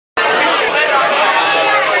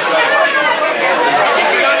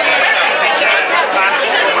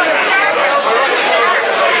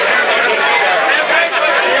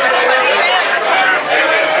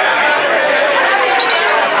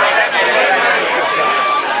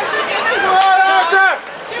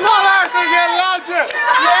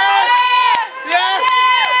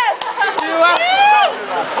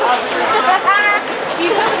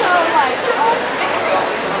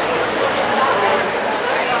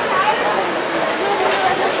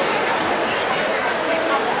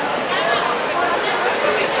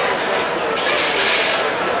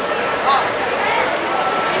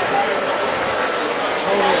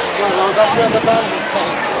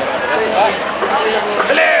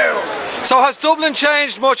Hello! So has Dublin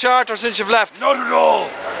changed much, Arthur, since you've left? Not at all.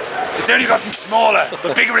 It's only gotten smaller,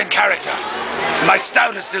 but bigger in character. My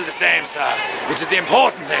stout is still the same, sir, which is the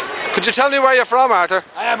important thing. Could you tell me where you're from, Arthur?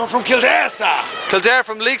 I'm from Kildare, sir. Kildare,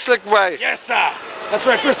 from Leakslick Way? Yes, sir. That's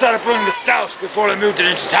where I first started brewing the stout before I moved it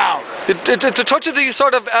into town. The touch of the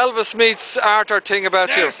sort of Elvis meets Arthur thing about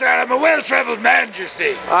No, you. sir, I'm a well-travelled man, you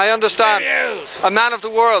see. I understand. Very old. A man of the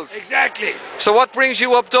world. Exactly. So what brings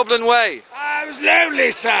you up Dublin Way? I was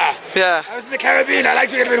lonely, sir. Yeah. I was in the Caribbean. I like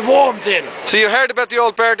to get a bit of warmth in. So you heard about the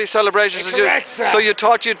old birthday celebrations? Correct, sir. So you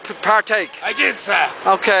thought you'd partake? I did, sir.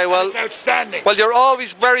 Okay, well... It's outstanding. Well, you're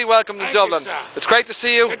always very welcome in Thank Dublin. you, sir. It's great to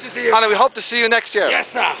see you. Good to see you, And we sir. hope to see you next year. Yes,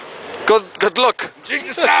 sir. Good luck. Drink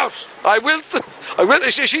the stout. I will.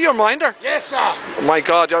 Is she your minder? Yes, sir. Oh my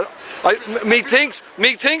God.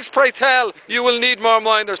 Methinks, pray tell, you will need more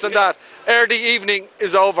minders than that. Ere the evening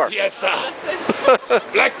is over. Yes, sir.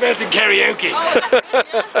 Black belt in karaoke.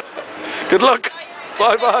 Good luck.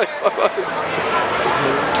 Bye-bye. Bye-bye.